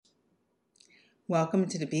Welcome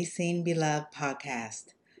to the Be Seen, Be Loved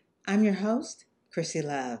podcast. I'm your host, Chrissy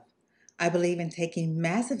Love. I believe in taking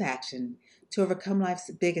massive action to overcome life's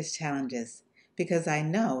biggest challenges because I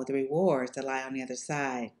know the rewards that lie on the other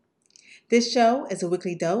side. This show is a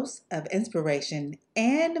weekly dose of inspiration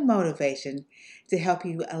and motivation to help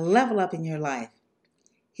you level up in your life.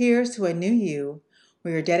 Here's to a new you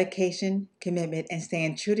where your dedication, commitment, and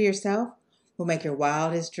staying true to yourself will make your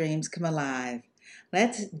wildest dreams come alive.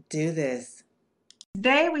 Let's do this.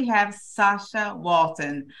 Today we have Sasha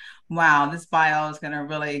Walton. Wow, this bio is going to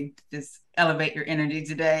really just elevate your energy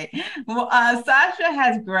today. Well, Sasha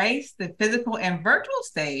has graced the physical and virtual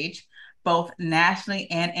stage, both nationally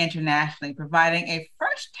and internationally, providing a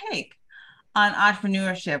fresh take on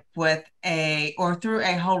entrepreneurship with a or through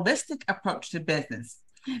a holistic approach to business.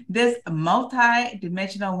 This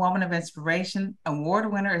multi-dimensional woman of inspiration award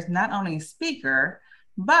winner is not only a speaker,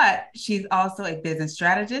 but she's also a business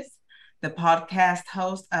strategist, the podcast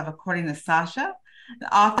host of According to Sasha,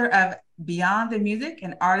 the author of Beyond the Music,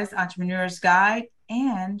 an artist entrepreneur's guide,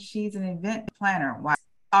 and she's an event planner. Wow.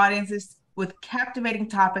 Audiences with captivating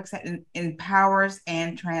topics that empowers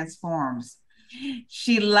and transforms.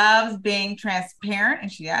 She loves being transparent,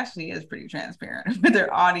 and she actually is pretty transparent with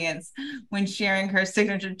her audience when sharing her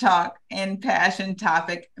signature talk and passion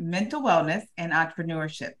topic, mental wellness and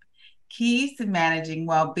entrepreneurship, keys to managing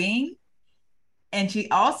well-being. And she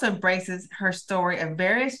also embraces her story of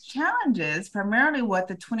various challenges, primarily with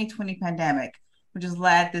the 2020 pandemic, which has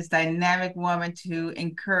led this dynamic woman to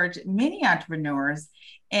encourage many entrepreneurs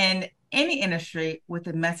in any industry with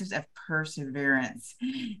a message of perseverance.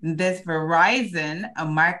 This Verizon, a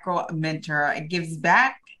micro mentor, gives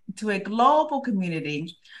back to a global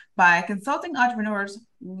community by consulting entrepreneurs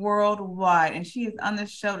worldwide. And she is on the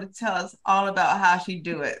show to tell us all about how she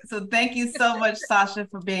do it. So thank you so much, Sasha,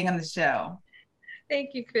 for being on the show.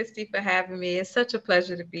 Thank you, Christy, for having me. It's such a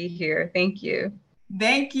pleasure to be here. Thank you.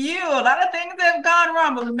 Thank you. A lot of things have gone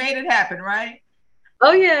wrong, but we made it happen, right?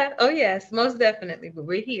 Oh yeah. Oh yes, most definitely. But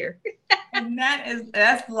we're here. And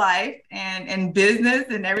that's life and business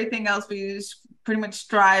and everything else we pretty much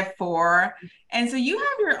strive for. And so you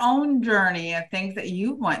have your own journey of things that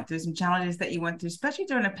you went through, some challenges that you went through, especially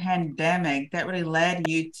during a pandemic that really led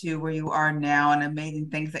you to where you are now and amazing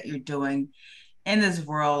things that you're doing in this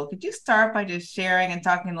world. Could you start by just sharing and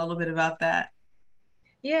talking a little bit about that?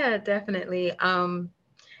 Yeah, definitely.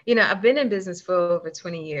 I've been in business for over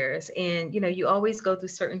 20 years and you always go through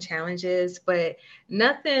certain challenges, but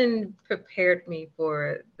nothing prepared me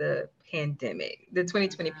for the pandemic, the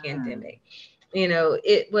 2020 pandemic.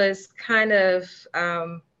 It was kind of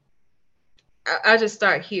I'll just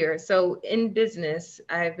start here. So in business,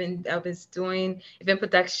 I've been doing event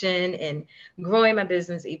production and growing my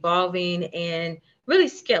business, evolving and really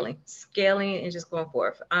scaling and just going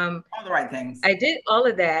forth. All the right things. I did all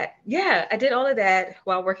of that. Yeah, I did all of that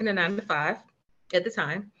while working a 9 to 5 at the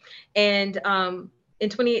time. And in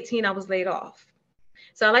 2018, I was laid off.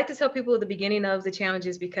 So I like to tell people at the beginning of the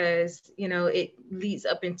challenges because, it leads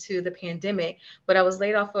up into the pandemic. But I was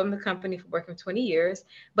laid off from the company for working 20 years,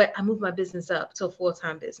 but I moved my business up to a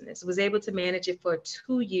full-time business. Was able to manage it for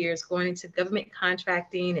 2 years, going into government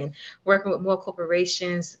contracting and working with more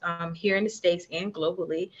corporations here in the States and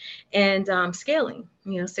globally and scaling,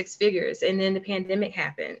 6 figures. And then the pandemic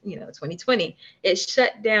happened, 2020. It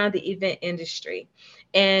shut down the event industry.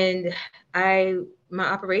 And I my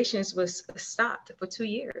operations was stopped for 2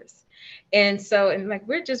 years. And like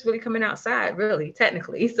we're just really coming outside, really,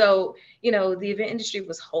 technically. So, the event industry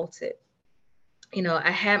was halted.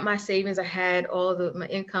 I had my savings, I had all the my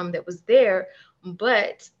income that was there,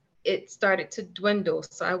 but it started to dwindle.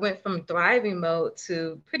 So I went from thriving mode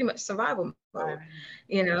to pretty much survival mode,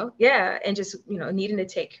 Right. yeah, and just, needing to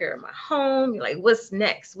take care of my home. You're like, what's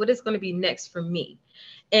next? What is going to be next for me?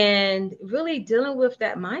 And really dealing with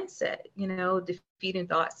that mindset, defeating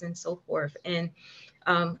thoughts and so forth. And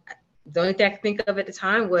um, the only thing I could think of at the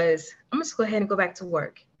time was, I'm just go ahead and go back to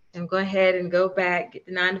work and go ahead and go back, get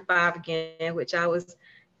the 9 to 5 again, which I was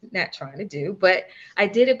not trying to do, but I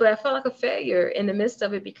did it, but I felt like a failure in the midst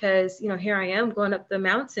of it because, here I am going up the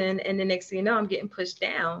mountain and the next thing you know, I'm getting pushed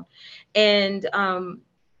down. And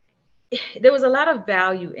there was a lot of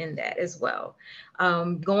value in that as well.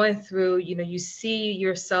 Going through, you see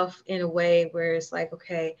yourself in a way where it's like,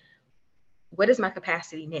 okay, what is my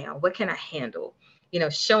capacity now? What can I handle?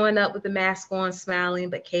 Showing up with the mask on, smiling,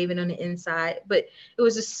 but caving on the inside. But it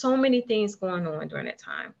was just so many things going on during that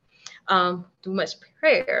time. Through much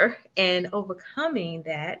prayer and overcoming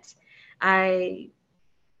that, I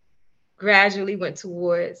gradually went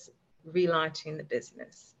towards relaunching the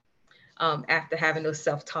business. after having those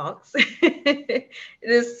self-talks,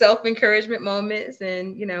 those self-encouragement moments,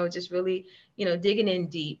 and, just really, digging in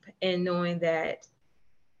deep and knowing that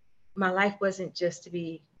my life wasn't just to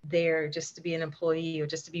be there, just to be an employee, or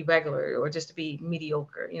just to be regular, or just to be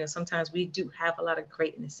mediocre. Sometimes we do have a lot of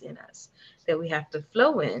greatness in us that we have to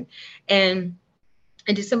flow in. And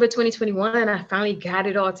in December 2021, I finally got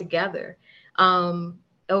it all together.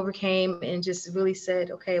 Overcame and just really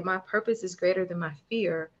said, okay, my purpose is greater than my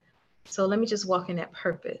fear. So let me just walk in that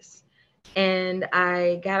purpose. And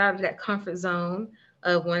I got out of that comfort zone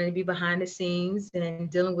of wanting to be behind the scenes and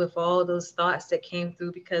dealing with all those thoughts that came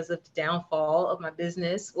through because of the downfall of my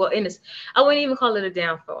business. Well, I wouldn't even call it a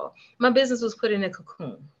downfall. My business was put in a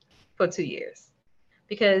cocoon for 2 years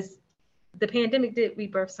because the pandemic did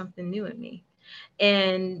rebirth something new in me.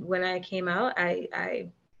 And when I came out, I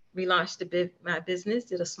relaunched my business,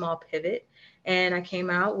 did a small pivot, and I came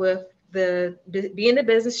out with being the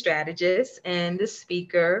business strategist and the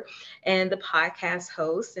speaker and the podcast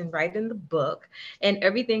host and writing the book and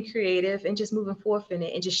everything creative and just moving forth in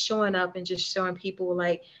it and just showing up and just showing people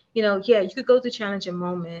like, yeah, you could go through challenging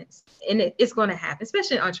moments and it's going to happen,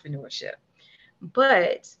 especially in entrepreneurship,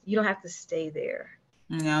 but you don't have to stay there.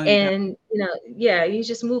 No, you don't. And yeah, you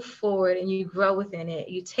just move forward and you grow within it.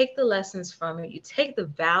 You take the lessons from it, you take the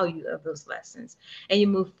value of those lessons, and you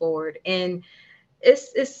move forward. And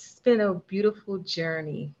it's been a beautiful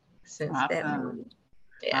journey since that Awesome. moment.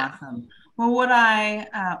 Yeah. Awesome. Well, what I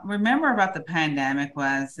remember about the pandemic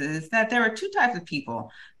is that there were two types of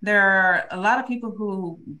people. There are a lot of people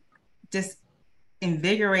who just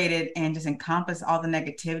invigorated and just encompass all the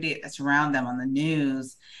negativity that's around them on the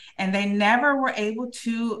news, and they never were able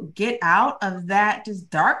to get out of that just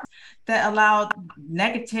dark that allowed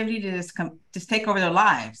negativity to just take over their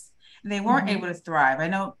lives. And they weren't able to thrive. I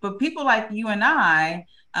know, but people like you and I,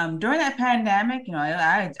 during that pandemic,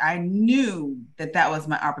 I knew that was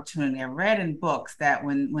my opportunity. I read in books that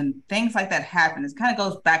when things like that happen, it kind of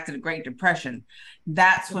goes back to the Great Depression.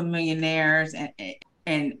 That's when millionaires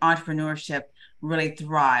and entrepreneurship really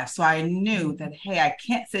thrive. So I knew that, hey, I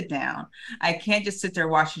can't sit down. I can't just sit there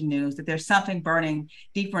watching news, that there's something burning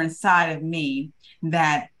deeper inside of me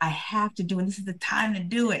that I have to do. And this is the time to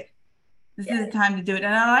do it. This is the time to do it.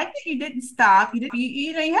 And I like that you didn't stop. You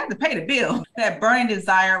had to pay the bill. That burning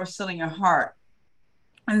desire was still in your heart.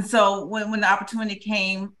 And so when the opportunity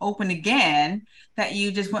came open again, that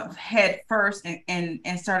you just went head first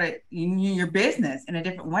and started your business in a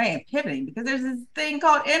different way and pivoting, because there's this thing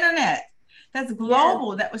called internet that's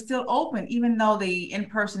global, that was still open, even though the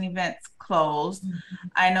in-person events closed.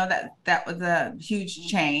 I know that was a huge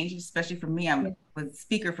change, especially for me. I'm a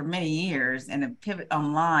speaker for many years, and a pivot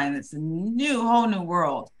online, it's a whole new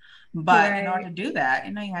world. But in order to do that,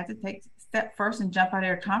 you have to take step first and jump out of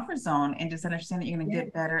your comfort zone and just understand that you're going to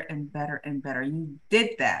get better and better and better. You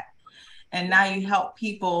did that. And now you help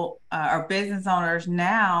people or business owners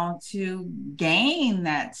now to gain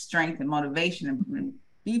that strength and motivation and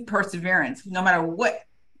be perseverance, no matter what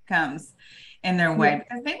comes in their way,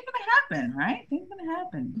 because things are going to happen, right? Things are going to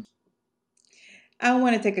happen. I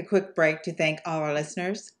want to take a quick break to thank all our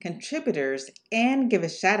listeners, contributors, and give a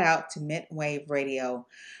shout out to Midwave Radio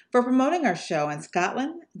for promoting our show in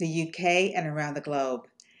Scotland, the UK, and around the globe.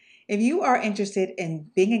 If you are interested in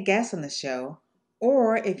being a guest on the show,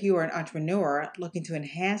 or if you are an entrepreneur looking to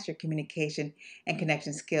enhance your communication and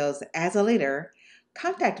connection skills as a leader,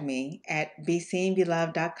 contact me at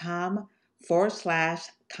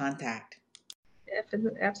beseenbeloved.com/contact.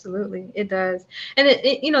 Absolutely, it does. And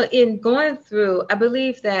in going through, I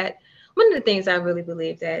believe that one of the things I really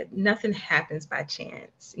believe, that nothing happens by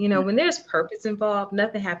chance. When there's purpose involved,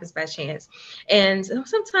 nothing happens by chance. And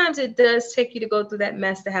sometimes it does take you to go through that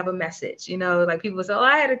mess to have a message. Like people say, oh,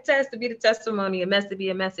 I had a test to be the testimony, a mess to be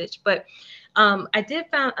a message. But I did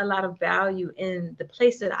find a lot of value in the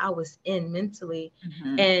place that I was in mentally.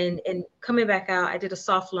 And coming back out, I did a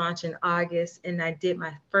soft launch in August, and I did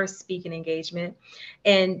my first speaking engagement.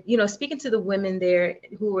 And, speaking to the women there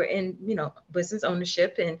who were in, business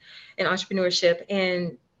ownership and entrepreneurship,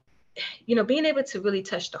 and, being able to really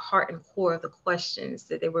touch the heart and core of the questions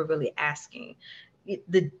that they were really asking,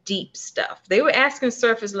 the deep stuff. They were asking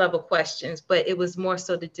surface level questions, but it was more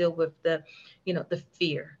so to deal with the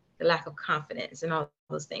fear, the lack of confidence, and all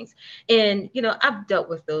those things. And, I've dealt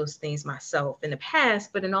with those things myself in the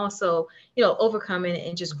past, but then also, overcoming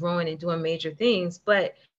and just growing and doing major things.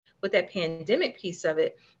 But with that pandemic piece of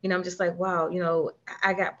it, I'm just like, wow,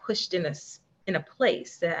 I got pushed in a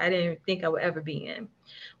place that I didn't think I would ever be in.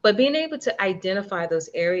 But being able to identify those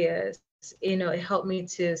areas, it helped me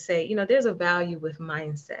to say, there's a value with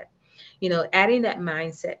mindset. adding that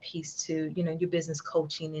mindset piece to, your business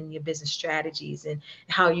coaching and your business strategies and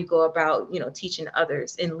how you go about, teaching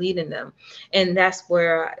others and leading them. And that's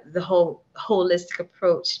where the whole holistic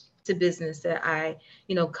approach to business that I,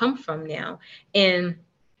 come from now. And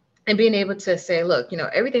being able to say, look,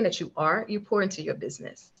 everything that you pour into your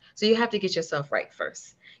business. So you have to get yourself right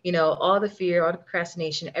first. All the fear, all the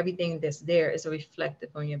procrastination, everything that's there is a reflective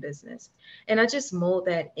on your business. And I just mold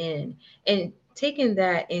that in, and taking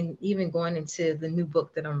that and even going into the new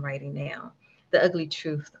book that I'm writing now, The Ugly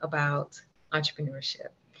Truth About Entrepreneurship.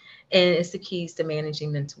 And it's the keys to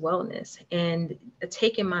managing mental wellness. And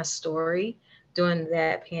taking my story during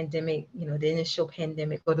that pandemic, the initial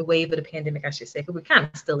pandemic, or the wave of the pandemic, I should say, because we're kind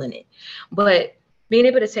of still in it. But being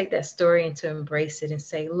able to take that story and to embrace it and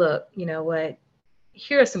say, look, you know what,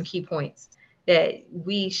 here are some key points that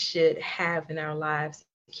we should have in our lives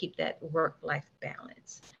to keep that work-life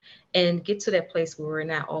balance and get to that place where we're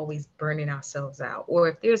not always burning ourselves out. Or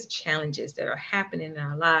if there's challenges that are happening in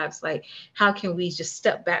our lives, like how can we just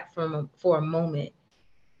step back for a moment,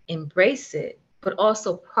 embrace it, but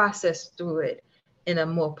also process through it in a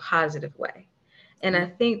more positive way. And I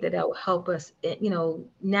think that will help us,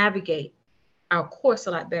 navigate our course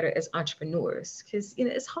a lot better as entrepreneurs, because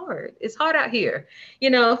it's hard. It's hard out here,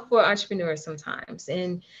 for entrepreneurs sometimes,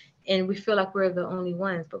 and we feel like we're the only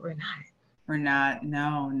ones, but we're not. We're not.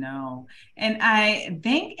 No, no. And I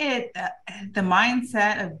think the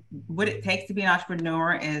mindset of what it takes to be an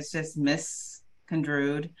entrepreneur is just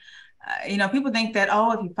misconstrued. People think that,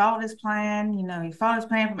 oh, if you follow this plan, you follow this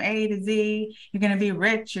plan from A to Z, you're going to be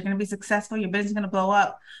rich, you're going to be successful, your business is going to blow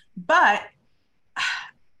up. But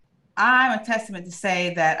I'm a testament to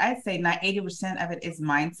say that I'd say not 80% of it is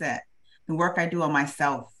mindset, the work I do on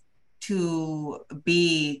myself to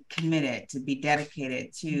be committed, to be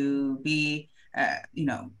dedicated, to be,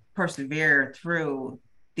 persevere through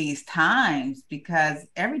these times, because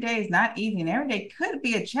every day is not easy and every day could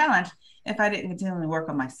be a challenge if I didn't continually work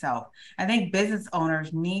on myself. I think business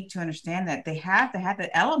owners need to understand that they have to have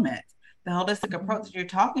the element, the holistic approach that you're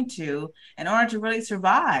talking to, in order to really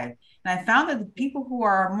survive. And I found that the people who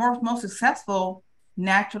are most successful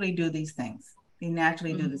naturally do these things. They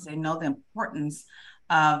naturally do this. They know the importance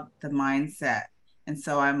of the mindset. And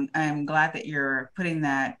so I'm glad that you're putting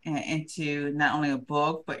that into not only a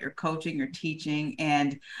book, but your coaching, your teaching,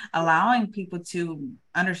 and allowing people to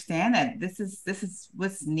understand that this is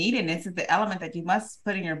what's needed. This is the element that you must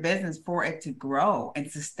put in your business for it to grow and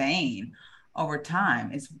sustain over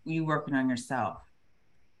time, is you working on yourself.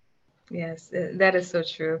 Yes, that is so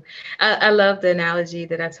true. I love the analogy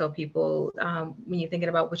that I tell people, when you're thinking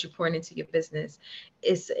about what you're pouring into your business,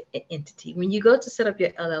 it's an entity. When you go to set up your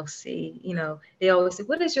LLC, they always say,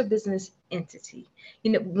 what is your business entity?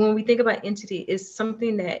 When we think about entity, it's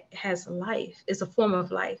something that has life, it's a form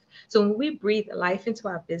of life. So when we breathe life into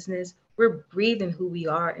our business, we're breathing who we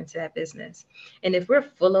are into that business. And if we're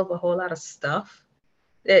full of a whole lot of stuff,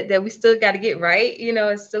 that we still got to get right,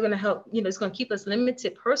 it's still going to help, it's going to keep us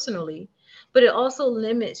limited personally, but it also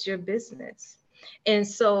limits your business. And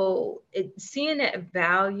so seeing that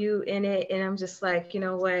value in it, and I'm just like,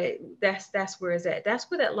 what, that's where it's at.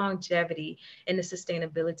 That's where that longevity and the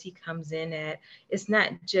sustainability comes in at. It's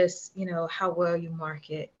not just, how well you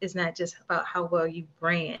market. It's not just about how well you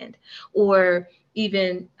brand, or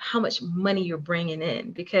even how much money you're bringing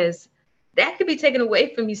in, because that could be taken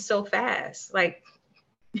away from you so fast. Like,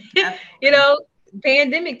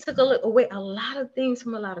 pandemic took away a lot of things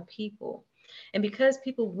from a lot of people. And because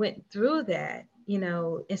people went through that,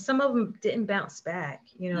 and some of them didn't bounce back,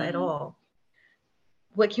 at all.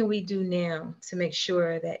 What can we do now to make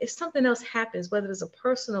sure that if something else happens, whether it's a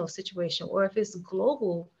personal situation or if it's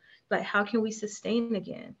global, like how can we sustain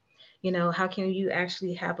again? How can you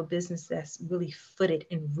actually have a business that's really footed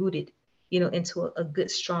and rooted, into a good,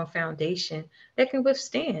 strong foundation that can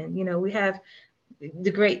withstand? We have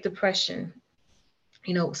the Great Depression.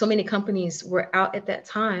 So many companies were out at that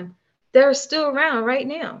time. They're still around right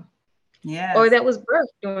now. Yes. Or that was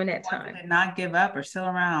birthed during that time. Did not give up are still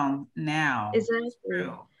around now.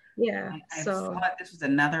 Exactly. Yeah. I saw that this was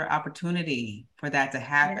another opportunity for that to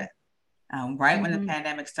happen. Yeah. Right when the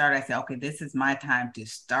pandemic started, I said, okay, this is my time to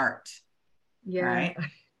start. Yeah. Right.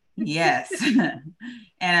 Yes. And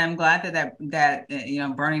I'm glad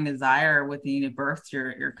that burning desire within you to birth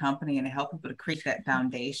your company and to help people to create that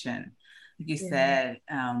foundation. Like you said,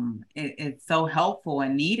 it's so helpful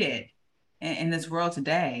and needed in this world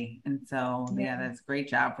today. And so, that's a great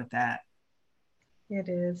job with that. It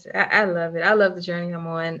is. I love it. I love the journey I'm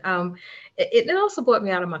on. It also brought me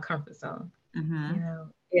out of my comfort zone.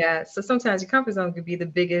 Yeah. So sometimes your comfort zone could be the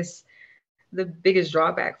biggest the biggest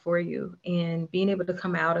drawback for you. And being able to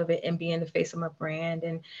come out of it and being the face of my brand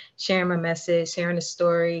and sharing my message, sharing the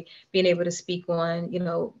story, being able to speak on,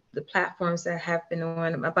 the platforms that I have been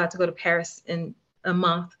on. I'm about to go to Paris in a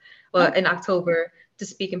month, or in October, to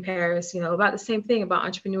speak in Paris, about the same thing about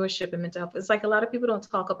entrepreneurship and mental health. It's like a lot of people don't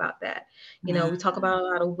talk about that. We talk about a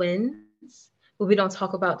lot of wins, but we don't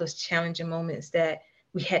talk about those challenging moments that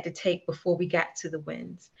we had to take before we got to the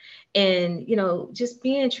wins. And, just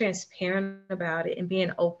being transparent about it and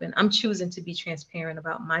being open. I'm choosing to be transparent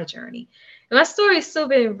about my journey. And my story is still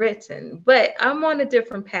being written, but I'm on a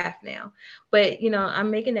different path now. But,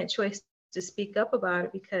 I'm making that choice to speak up about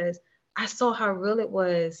it because I saw how real it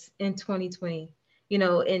was in 2020,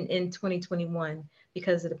 in 2021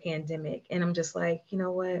 because of the pandemic. And I'm just like, you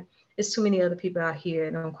know what? There's too many other people out here,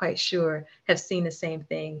 and I'm quite sure have seen the same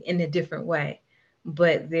thing in a different way.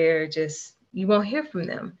 But you won't hear from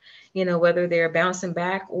them, whether they're bouncing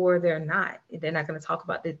back or they're not. They're not going to talk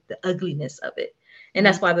about the ugliness of it. And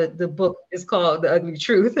that's why the book is called The Ugly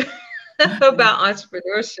Truth about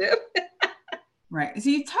entrepreneurship. Right. So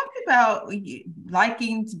you talked about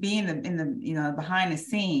liking to be in the behind the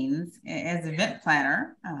scenes as an event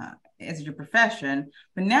planner, as your profession,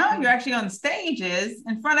 but now you're actually on stages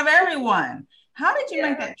in front of everyone. How did you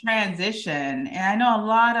make that transition? And I know a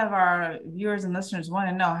lot of our viewers and listeners want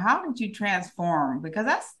to know, how did you transform? Because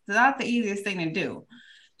that's not the easiest thing to do.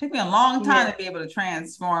 It took me a long time to be able to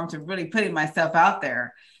transform, to really putting myself out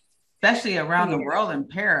there, especially around the world in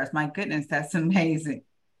Paris. My goodness, that's amazing.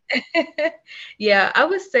 Yeah, I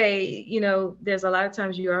would say, there's a lot of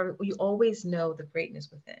times you always know the greatness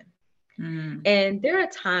within. And there are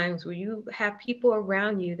times where you have people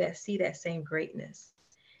around you that see that same greatness.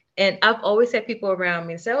 And I've always had people around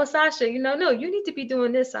me say, "Oh, Sasha, no, you need to be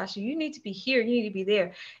doing this, Sasha. You need to be here. You need to be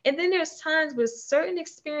there." And then there's times where certain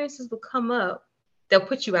experiences will come up, they'll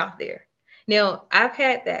put you out there. Now, I've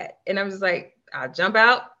had that. And I'm just like, I'll jump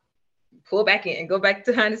out, pull back in, and go back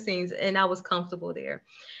behind the scenes. And I was comfortable there.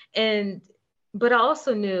 But I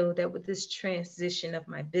also knew that with this transition of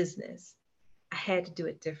my business, I had to do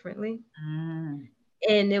it differently.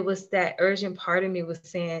 And it was that urgent part of me was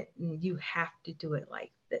saying, you have to do it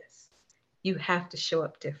like this. You have to show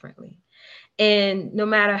up differently. And no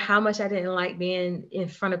matter how much I didn't like being in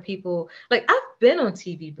front of people, like I've been on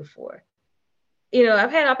TV before.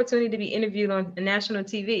 I've had opportunity to be interviewed on national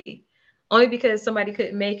TV only because somebody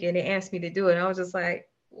couldn't make it and they asked me to do it. And I was just like,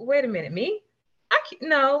 wait a minute, me?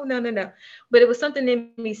 No. But it was something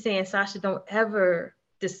in me saying, Sasha, don't ever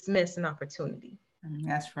dismiss an opportunity.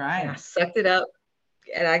 That's right. And I sucked it up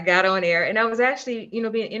and I got on air. And I was actually,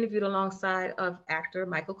 being interviewed alongside of actor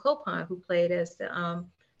Michael Copon, who played as the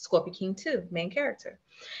Scorpion King 2 main character.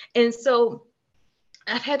 And so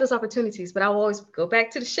I've had those opportunities, but I will always go back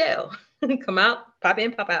to the shell, come out, pop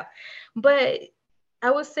in, pop out. But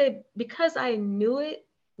I would say because I knew it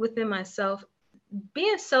within myself,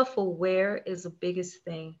 being self-aware is the biggest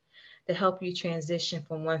thing to help you transition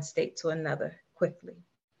from one state to another quickly.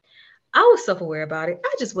 I was self-aware about it.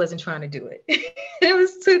 I just wasn't trying to do it. It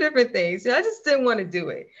was two different things. I just didn't want to do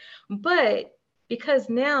it. But because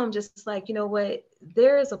now I'm just like, you know what?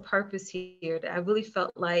 There is a purpose here that I really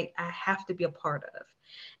felt like I have to be a part of.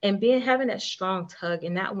 And having that strong tug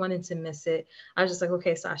and not wanting to miss it, I was just like,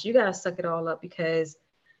 okay, Sasha, you gotta suck it all up because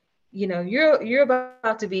you're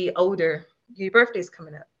about to be older. Your birthday's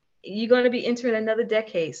coming up. You're going to be entering another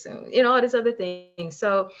decade soon, all these other things.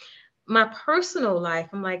 So my personal life,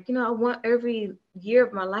 I'm like, I want every year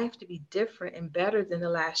of my life to be different and better than the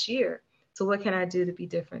last year. So what can I do to be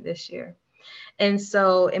different this year? And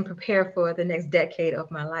prepare for the next decade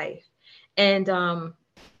of my life. And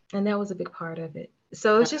that was a big part of it.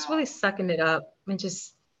 So it's just really sucking it up and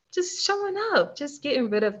just showing up, just getting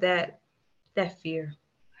rid of that fear.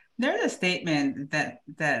 There's a statement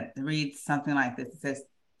that reads something like this. It says,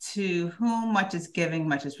 "To whom much is given,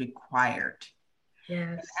 much is required."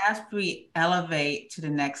 Yes. As we elevate to the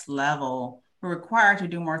next level, we're required to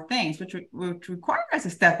do more things, which require us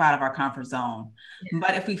to step out of our comfort zone. Yeah.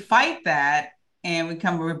 But if we fight that and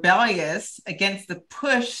become rebellious against the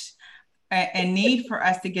push and need for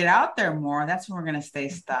us to get out there more, that's when we're going to stay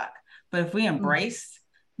stuck. But if we embrace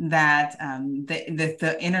that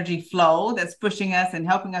the energy flow that's pushing us and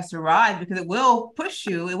helping us to rise, because it will push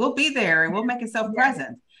you, it will be there, it will make itself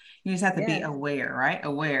present. You just have to be aware, right?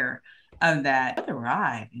 Aware of that.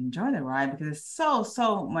 Enjoy the ride because it's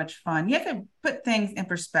so much fun. You have to put things in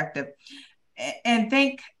perspective and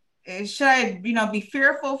think, should I, be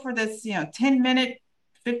fearful for this, 10-minute,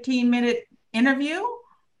 15-minute interview,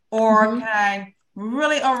 or can I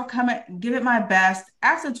really overcome it, give it my best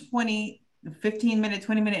after 15-minute,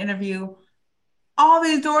 20-minute interview? all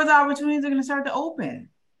these doors of opportunities are going to start to open.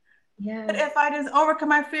 Yeah. But if I just overcome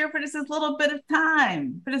my fear for this little bit of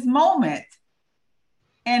time, for this moment,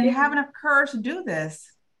 and have enough courage to do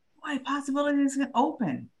this, boy, possibilities can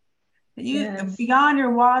open. You Yes. beyond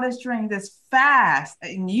your wildest dreams, this fast,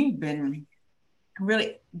 and you've been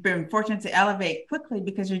really been fortunate to elevate quickly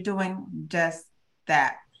because you're doing just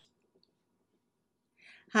that.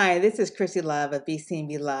 Hi, this is Chrissy Love of Be Seen,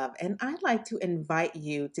 Be Loved, and I'd like to invite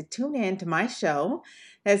you to tune in to my show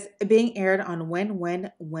that's being aired on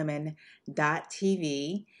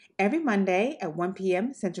WinWinWomen.tv every Monday at 1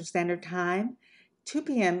 p.m. Central Standard Time, 2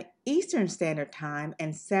 p.m. Eastern Standard Time,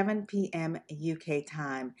 and 7 p.m. UK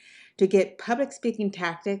time to get public speaking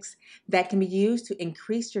tactics that can be used to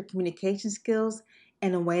increase your communication skills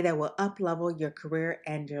in a way that will up-level your career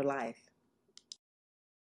and your life.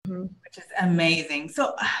 Which is amazing.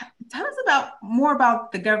 So, tell us more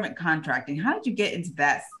about the government contracting. How did you get into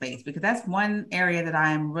that space? Because that's one area that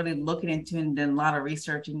I'm really looking into and doing a lot of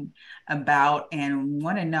researching about, and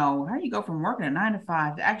want to know how you go from working a 9 to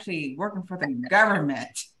 5 to actually working for the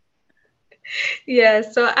government. Yeah,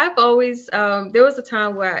 so I've always there was a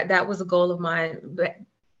time where that was a goal of mine, but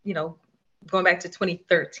going back to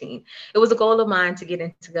 2013, it was a goal of mine to get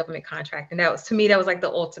into government contracting. That was, to me, that was like the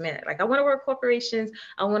ultimate. Like, I want to work corporations.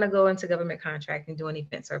 I want to go into government contracting, doing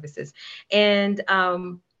event services. And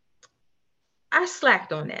I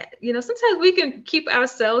slacked on that. Sometimes we can keep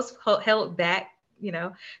ourselves held back,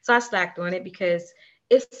 So I slacked on it because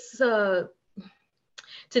it's to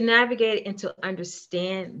navigate and to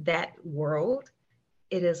understand that world,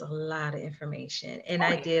 it is a lot of information, and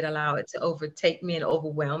I did allow it to overtake me and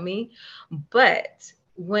overwhelm me. But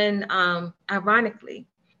when, ironically,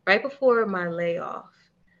 right before my layoff,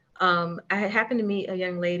 I happened to meet a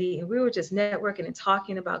young lady, and we were just networking and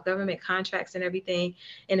talking about government contracts and everything.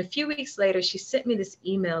 And a few weeks later, she sent me this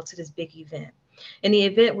email to this big event. And the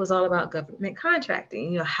event was all about government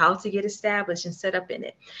contracting, how to get established and set up in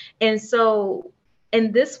it. And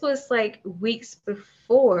this was like weeks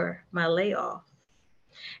before my layoff.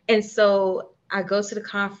 And so I go to the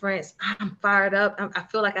conference, I'm fired up. I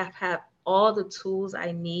feel like I have all the tools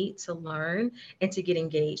I need to learn and to get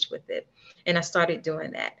engaged with it. And I started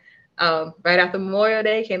doing that. Right after Memorial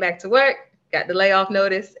Day, came back to work, got the layoff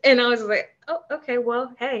notice. And I was like, oh, okay,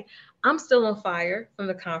 well, hey, I'm still on fire from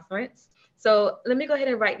the conference. So let me go ahead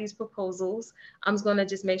and write these proposals. I'm going to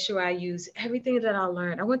just make sure I use everything that I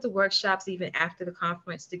learned. I went to workshops even after the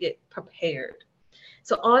conference to get prepared.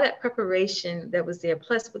 So all that preparation that was there,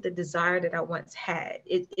 plus with the desire that I once had,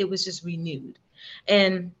 it was just renewed.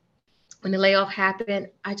 And when the layoff happened,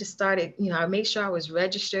 I just started, I made sure I was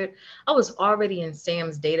registered. I was already in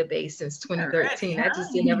SAM's database since 2013. I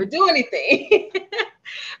just didn't ever do anything.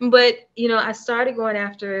 But, I started going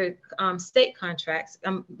after state contracts.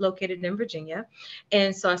 I'm located in Virginia.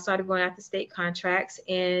 And so I started going after state contracts,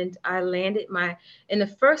 and I landed in the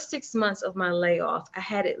first 6 months of my layoff, I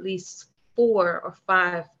had at least 4 or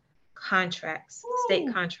 5 contracts,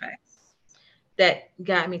 state contracts, that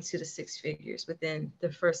got me to the 6 figures within the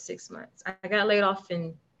first 6 months. I got laid off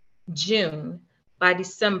in June. By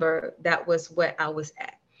December, that was what I was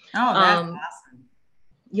at. Oh, that's awesome.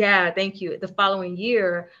 Yeah, thank you. The following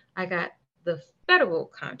year, I got the federal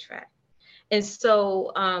contract. And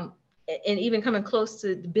so, and even coming close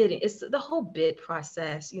to the bidding, it's the whole bid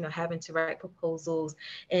process, having to write proposals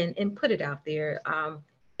and put it out there.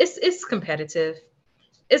 It's competitive.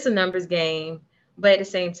 It's a numbers game. But at the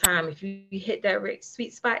same time, if you hit that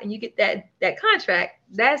sweet spot and you get that contract,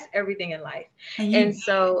 that's everything in life. And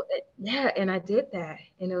so, yeah, and I did that.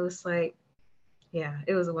 And it was like, yeah,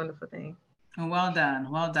 it was a wonderful thing. Well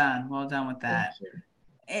done. Well done. Well done with that.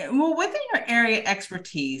 Well, within your area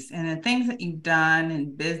expertise and the things that you've done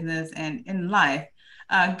in business and in life,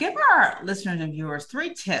 give our listeners and viewers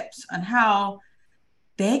 3 tips on how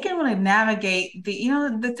they can really navigate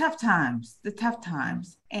the tough times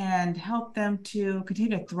and help them to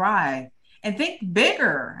continue to thrive and think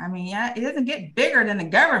bigger. I mean, yeah, it doesn't get bigger than the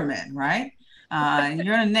government, right?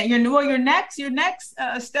 Your next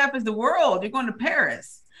step is the world. You're going to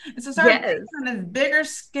Paris. And so start thinking on this bigger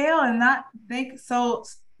scale and not think so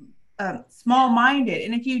small-minded.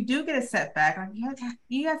 And if you do get a setback, like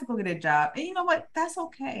you have to go get a job. And you know what? That's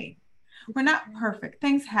okay. We're not perfect.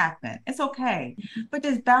 Things happen. It's okay. But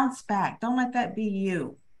just bounce back. Don't let that be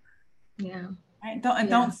you. Yeah. Right?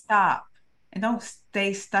 Don't stop. And don't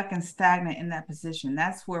stay stuck and stagnant in that position.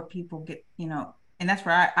 That's where people get, and that's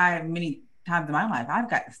where I many times in my life, I've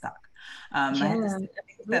gotten stuck. I had to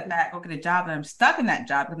step back, go get a job, and I'm stuck in that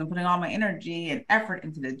job because I'm putting all my energy and effort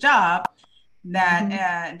into the job.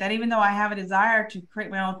 That even though I have a desire to create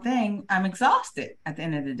my own thing, I'm exhausted at the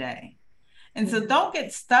end of the day. And so don't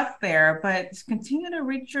get stuck there, but continue to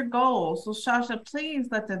reach your goals. So Sasha, please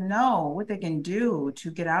let them know what they can do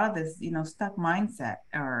to get out of this, stuck mindset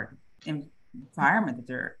or environment that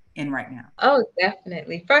they're in right now. Oh,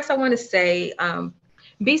 definitely. First, I want to say,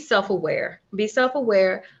 be self-aware. Be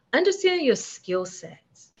self-aware. Understand your skill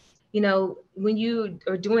sets. When you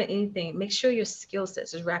are doing anything, make sure your skill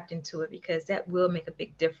sets is wrapped into it, because that will make a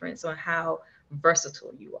big difference on how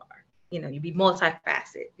versatile you are. You be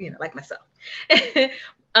multifaceted, like myself.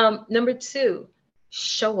 Number two,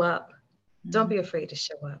 show up. Don't be afraid to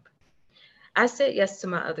show up. I said yes to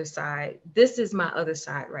my other side. This is my other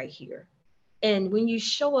side right here. And when you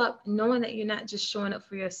show up, knowing that you're not just showing up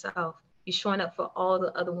for yourself, you're showing up for all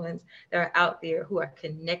the other ones that are out there who are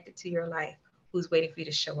connected to your life, who's waiting for you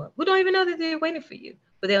to show up. We don't even know that they're waiting for you,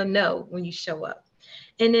 but they'll know when you show up.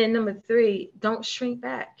 And then number three, don't shrink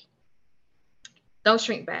back. Don't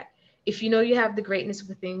shrink back. If you know you have the greatness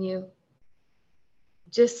within you,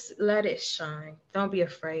 just let it shine. Don't be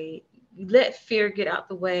afraid. Let fear get out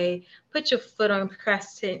the way. Put your foot on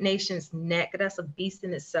procrastination's neck. That's a beast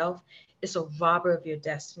in itself. It's a robber of your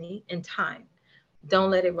destiny and time. Don't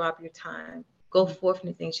let it rob your time. Go forth in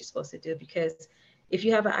the things you're supposed to do, because if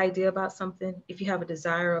you have an idea about something, if you have a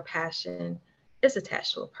desire or passion, it's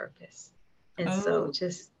attached to a purpose. And so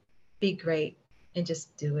just be great and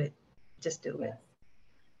just do it. Just do it.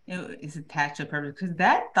 It's attached to a purpose, because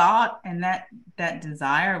that thought and that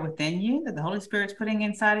desire within you that the Holy Spirit's putting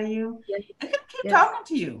inside of you, it can keep talking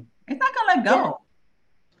to you. It's not gonna let go.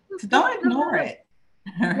 So don't ignore it.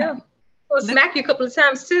 No. Well, smack you a couple of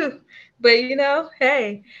times too. But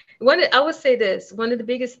hey, I would say this, one of the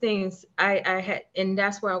biggest things I had, and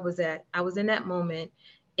that's where I was at. I was in that moment,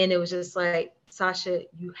 and it was just like, Sasha,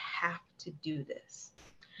 you have to do this.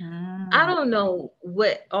 I don't know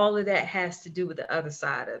what all of that has to do with the other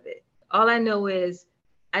side of it. All I know is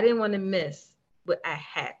I didn't want to miss what I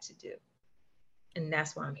had to do. And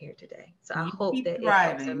that's why I'm here today. So I hope that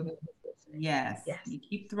thriving. It helps. Yes. You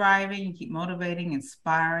keep thriving, you keep motivating,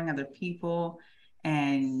 inspiring other people,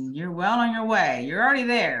 and you're well on your way. You're already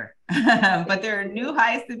there. But there are new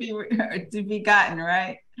heights to be gotten,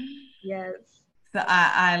 right? Yes. So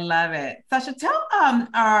I love it. Sasha, tell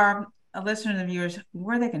our listeners and viewers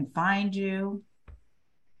where they can find you.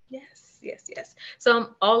 Yes. So I'm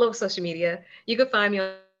all over social media. You can find me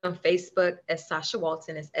on Facebook as Sasha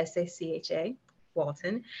Walton, as SACHA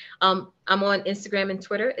Walton. I'm on Instagram and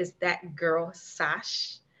Twitter as That Girl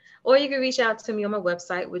Sash. Or you can reach out to me on my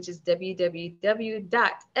website, which is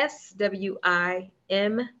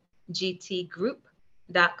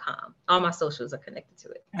www.swimgtgroup.com. All my socials are connected to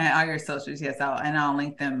it. And all your socials, yes. I'll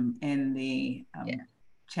link them in the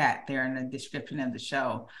chat there in the description of the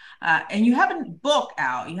show. And you have a book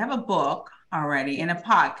out. You have a book already and a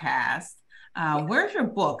podcast. Where's your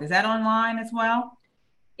book? Is that online as well?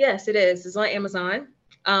 Yes, it is. It's on Amazon.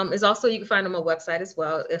 It's also, you can find it on my website as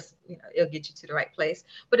well. It'll get you to the right place.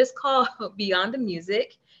 But it's called Beyond the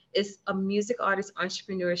Music. It's a music artist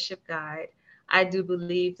entrepreneurship guide. I do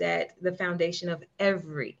believe that the foundation of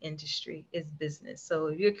every industry is business. So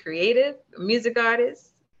if you're creative, a music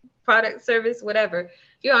artist, product, service, whatever,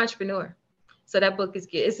 you're an entrepreneur. So that book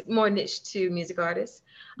it's more niche to music artists.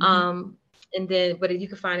 But you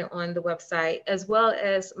can find it on the website, as well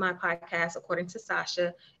as my podcast, According to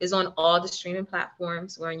Sasha, is on all the streaming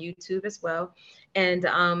platforms. We're on YouTube as well. And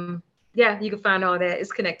you can find all that.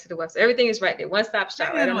 It's connected to the website. Everything is right there. One-stop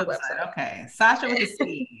shop right on the website. Okay. Sasha with the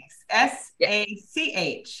C.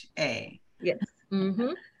 SACHA. Yes.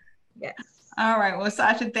 Yes. All right. Well,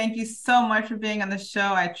 Sasha, thank you so much for being on the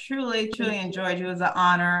show. I truly enjoyed you. It was an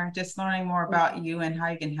honor just learning more about you and how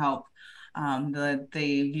you can help the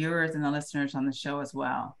viewers and the listeners on the show as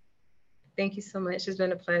well. Thank you so much. It's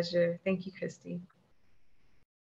been a pleasure. Thank you, Christy.